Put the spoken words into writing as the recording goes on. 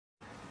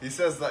He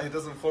says that he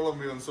doesn't follow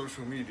me on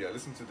social media.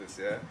 Listen to this,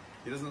 yeah?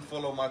 He doesn't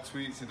follow my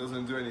tweets, he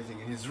doesn't do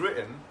anything. And he's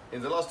written,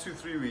 in the last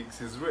 2-3 weeks,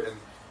 he's written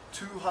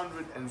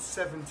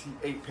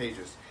 278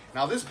 pages.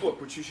 Now this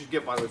book, which you should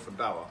get by the way for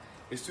Dawah,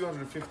 is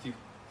 250,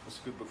 it's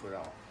a good book for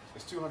Dawah.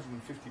 It's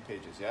 250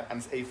 pages, yeah? And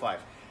it's A5.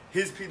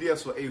 His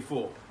PDFs were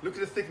A4. Look at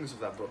the thickness of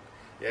that book,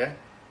 yeah?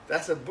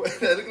 That's a book,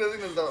 look at the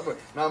thickness of that book.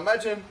 Now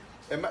imagine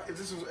if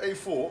this was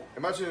A4,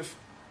 imagine if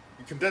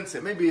you condense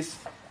it, maybe it's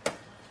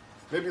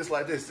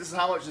like this. This is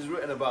how much is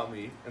written about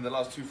me in the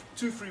last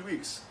 2-3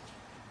 weeks.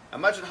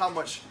 Imagine how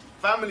much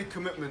family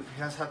commitment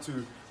he has had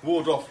to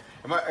ward off.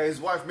 His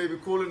wife maybe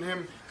calling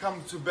him,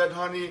 come to bed,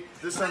 honey,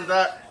 this and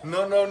that.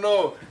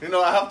 No. You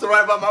know, I have to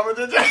write about Mohammed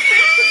Hijab.